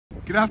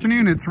Good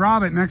afternoon, it's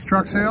Rob at Next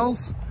Truck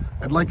Sales.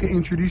 I'd like to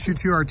introduce you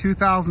to our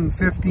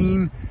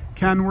 2015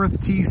 Kenworth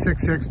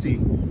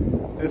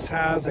T660. This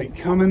has a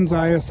Cummins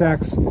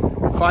ISX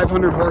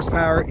 500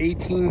 horsepower,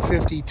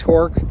 1850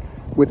 torque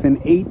with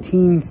an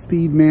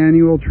 18-speed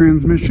manual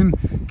transmission,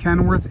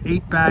 Kenworth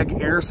 8-bag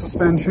air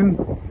suspension,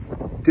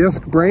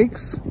 disc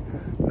brakes,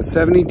 a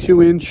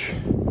 72-inch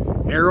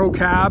aero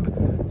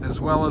cab,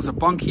 as well as a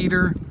bunk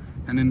heater,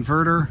 an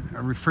inverter,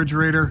 a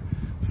refrigerator,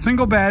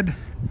 single bed.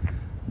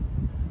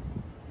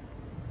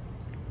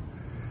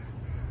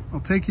 I'll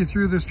take you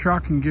through this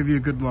truck and give you a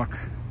good look.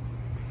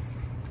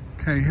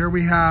 Okay, here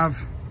we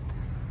have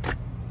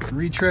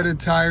retreaded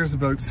tires,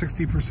 about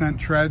 60%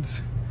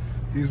 treads.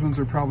 These ones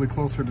are probably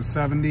closer to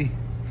 70.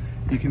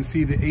 You can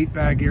see the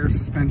 8-bag air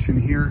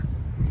suspension here.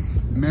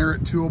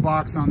 Merit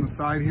toolbox on the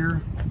side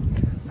here.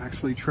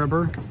 Actually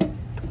Tribber.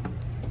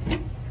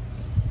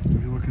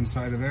 If you look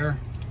inside of there,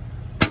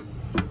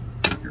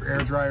 your air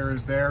dryer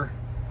is there.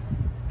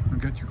 You'll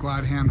get your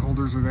glad hand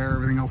holders are there.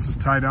 Everything else is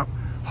tied up.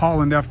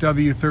 Holland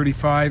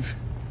FW35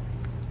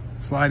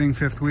 sliding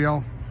fifth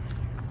wheel.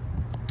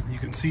 You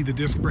can see the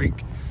disc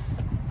brake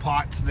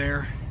pots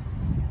there.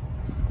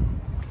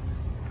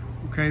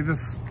 Okay,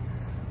 this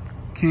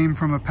came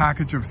from a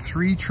package of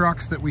 3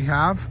 trucks that we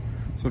have.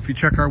 So if you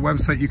check our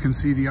website, you can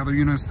see the other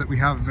units that we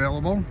have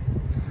available.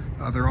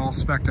 They're all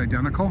spec'd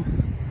identical.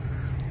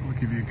 I'll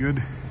give you a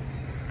good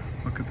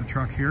look at the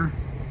truck here.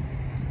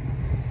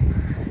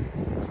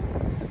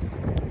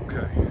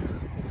 Okay,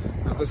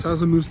 now this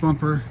has a moose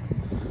bumper.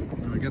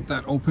 Get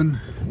that open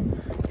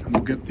and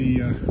we'll get the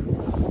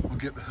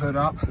hood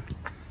up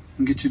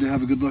and get you to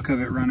have a good look of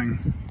it running.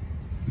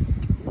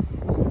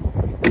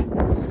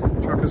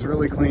 Truck is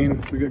really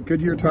clean. We got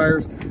Goodyear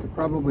tires,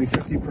 probably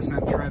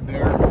 50% tread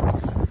there.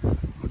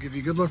 I'll give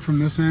you a good look from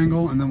this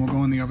angle and then we'll go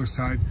on the other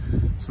side.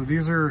 So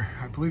these are,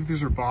 I believe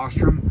these are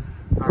Bostrom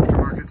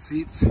aftermarket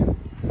seats,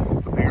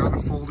 but they are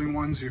the folding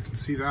ones. You can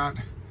see that.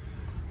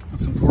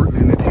 That's important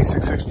in the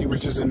T660,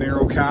 which is a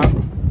narrow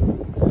cab.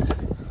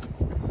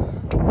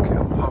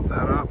 Pop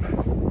that up.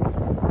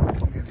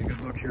 I'll give you a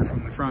good look here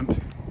from the front. Get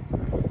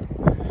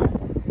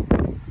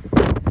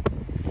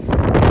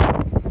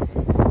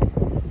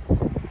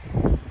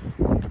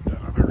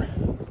that other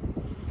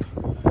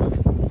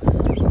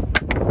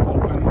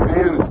open.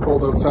 Man, it's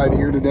cold outside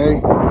here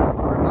today.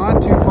 We're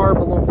not too far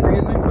below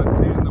freezing, but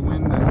man, the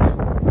wind is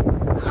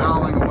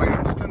howling away.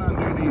 I'm just going to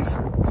undo these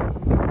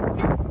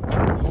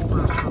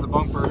holders for the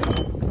bumper.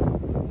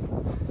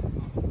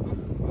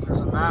 There's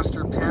a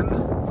master pin.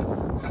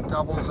 It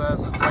doubles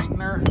as a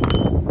tightener,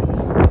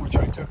 which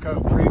I took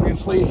out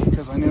previously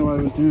because I knew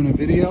I was doing a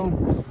video.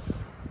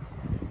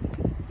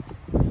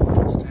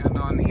 Stand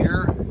on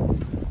here.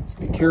 Just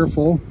be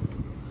careful.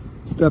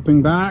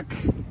 Stepping back.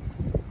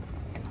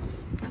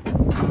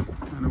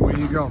 And away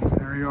you go.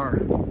 There you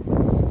are.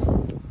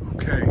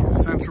 Okay,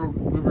 central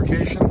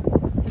lubrication.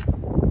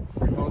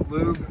 Remote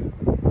lube.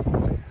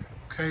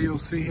 Okay, you'll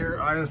see here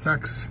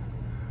ISX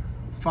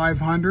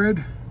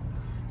 500.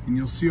 And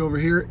you'll see over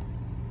here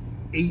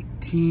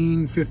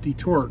 1850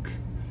 torque.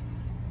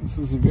 This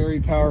is a very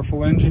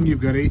powerful engine.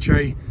 You've got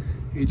HID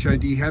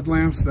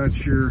headlamps.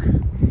 That's your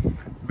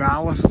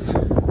ballasts.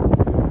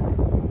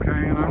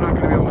 Okay, and I'm not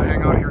going to be able to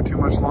hang out here too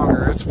much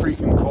longer. It's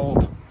freaking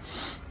cold.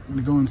 I'm going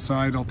to go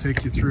inside. I'll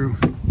take you through.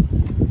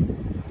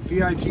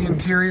 VIT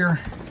interior,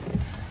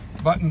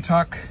 button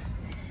tuck,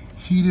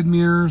 heated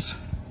mirrors,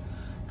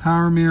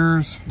 power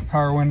windows,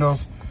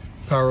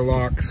 power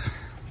locks.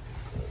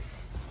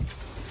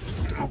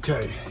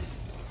 Okay.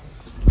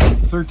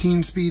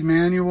 13-speed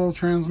manual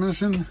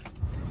transmission.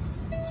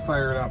 Let's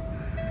fire it up.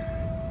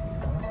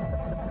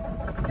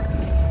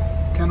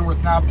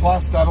 Kenworth NAV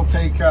PLUS, that'll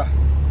take a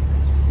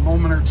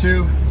moment or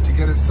two to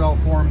get itself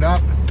warmed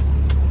up.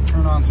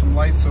 Turn on some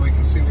lights so we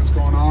can see what's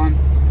going on.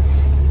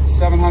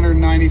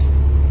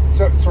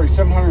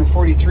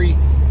 743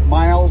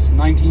 miles,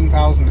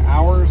 19,000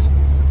 hours.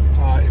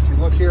 If you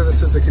look here,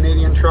 this is a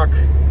Canadian truck.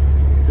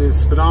 The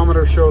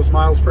speedometer shows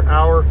miles per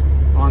hour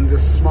on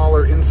this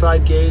smaller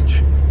inside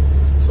gauge.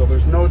 So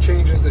there's no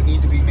changes that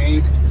need to be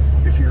made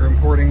if you're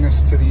importing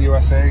this to the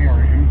USA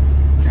or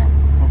yeah.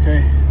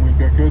 Okay, we've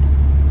got good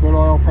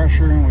oil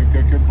pressure and we've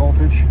got good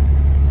voltage.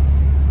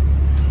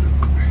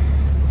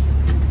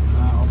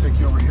 I'll take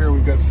you over here.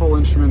 We've got full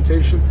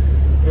instrumentation,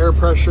 air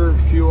pressure,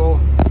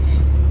 fuel,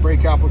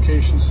 brake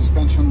application,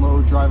 suspension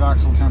load, drive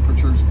axle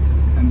temperatures,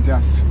 and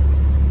depth.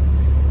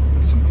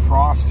 Got some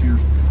frost here.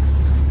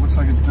 Looks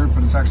like it's dirt,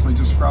 but it's actually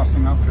just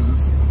frosting up because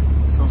it's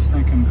so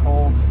stinking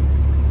cold.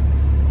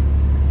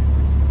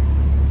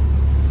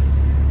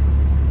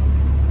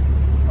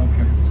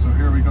 So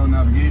here we go,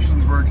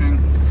 navigation's working,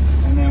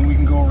 and then we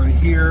can go over to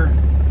here,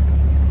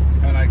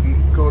 and I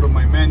can go to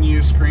my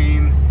menu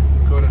screen,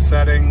 go to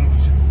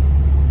settings,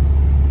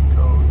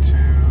 go to,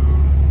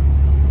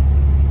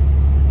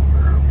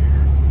 where are we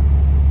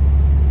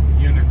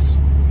here? Units.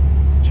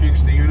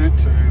 Change the unit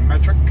to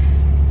metric.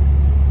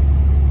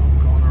 I'm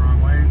going the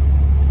wrong way.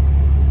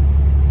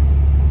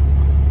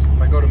 So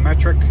if I go to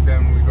metric,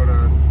 then we go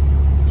to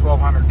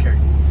 1200K.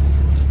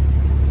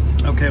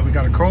 We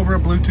got a Cobra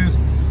Bluetooth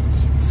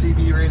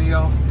CB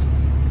radio.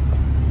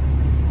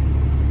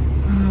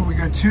 We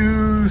got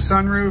 2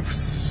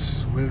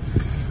 sunroofs with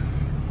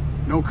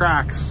no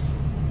cracks.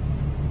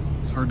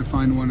 It's hard to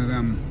find one of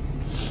them.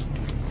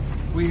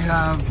 We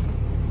have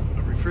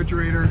a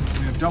refrigerator.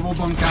 We have double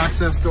bunk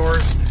access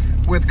doors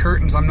with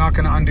curtains. I'm not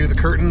going to undo the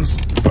curtains,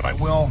 but I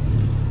will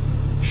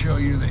show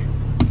you they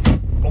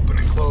open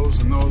and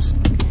close, and those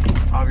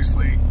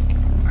obviously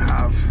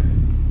have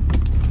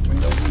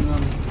windows in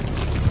them.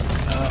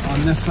 On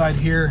this side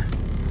here,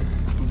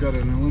 we've got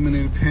an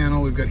illuminated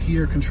panel. We've got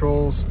heater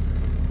controls,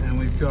 and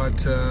we've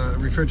got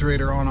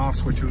refrigerator on-off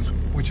switches,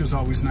 which is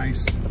always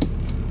nice.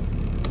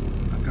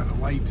 I've got a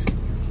light,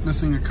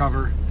 missing a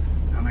cover,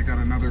 and I got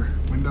another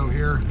window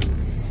here.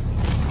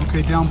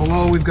 Okay, down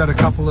below we've got a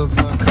couple of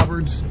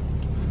cupboards,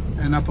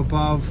 and up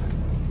above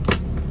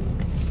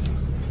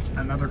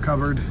another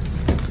cupboard.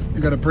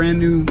 We've got a brand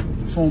new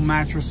foam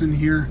mattress in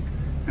here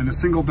and a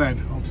single bed.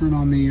 I'll turn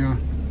on the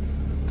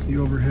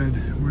overhead.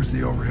 Where's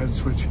the overhead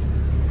switch? I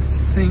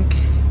think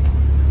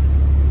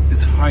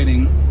it's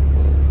hiding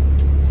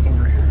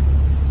over here.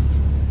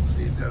 So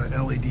you've got an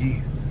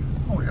LED.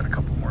 Oh, we got a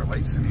couple more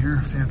lights in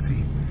here.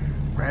 Fancy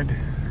red.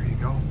 There you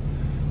go.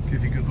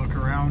 Give you a good look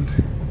around.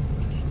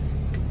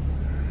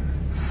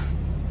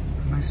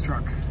 Nice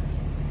truck.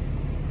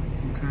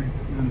 Okay,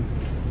 and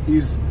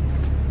these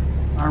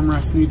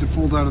armrests need to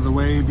fold out of the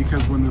way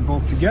because when they're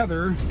both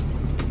together,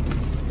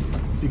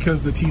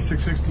 because the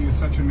T660 is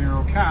such a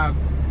narrow cab,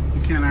 you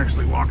can't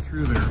actually walk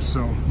through there.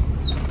 So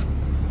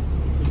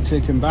you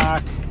take them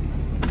back,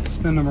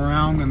 spin them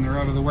around, and they're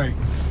out of the way.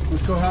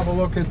 Let's go have a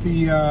look at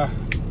the, I'll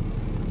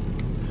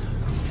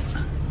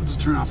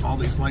just turn off all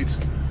these lights.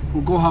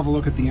 We'll go have a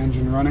look at the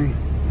engine running.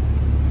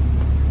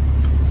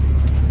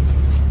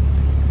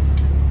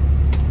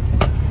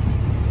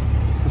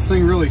 This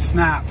thing really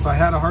snaps. I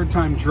had a hard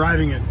time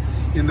driving it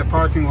in the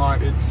parking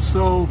lot. It's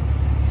so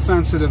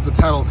sensitive, the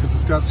pedal, because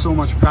it's got so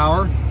much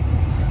power.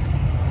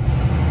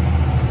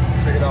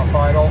 Take it off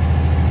idle.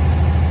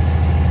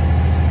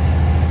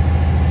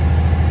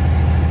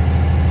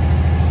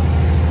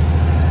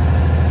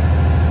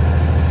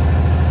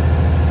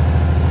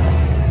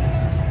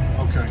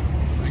 Okay,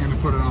 I'm going to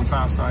put it on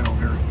fast idle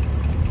here.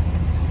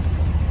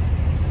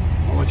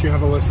 I'll let you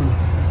have a listen.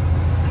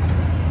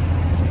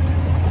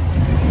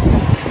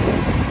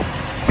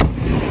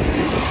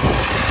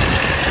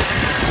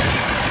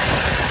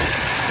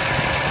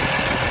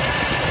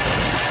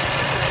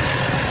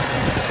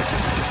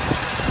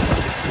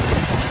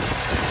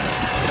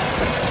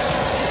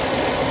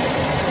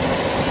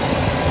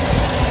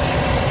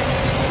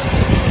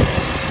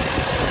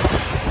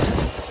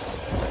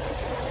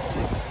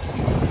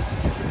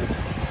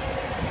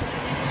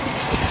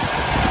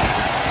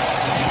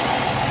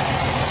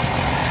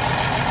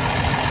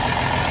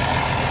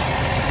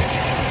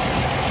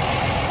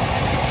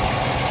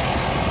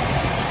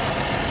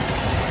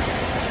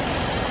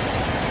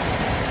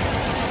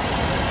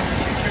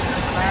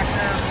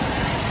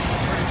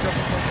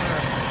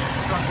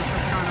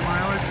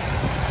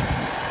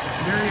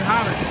 There you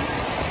have it.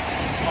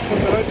 I'll put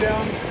the hood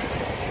down,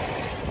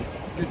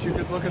 get you a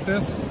good look at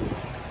this.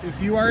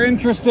 If you are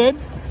interested,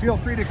 feel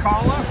free to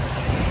call us.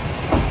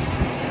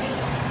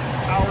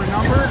 Our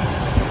number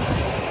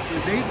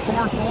is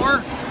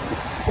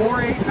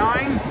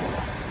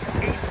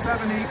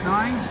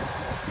 844-489-8789,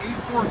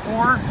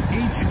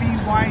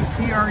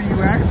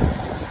 844-HVYTRUX,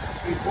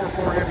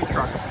 844 Heavy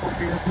Trucks.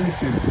 Okay, see you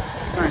soon.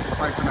 Thanks,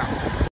 bye for now.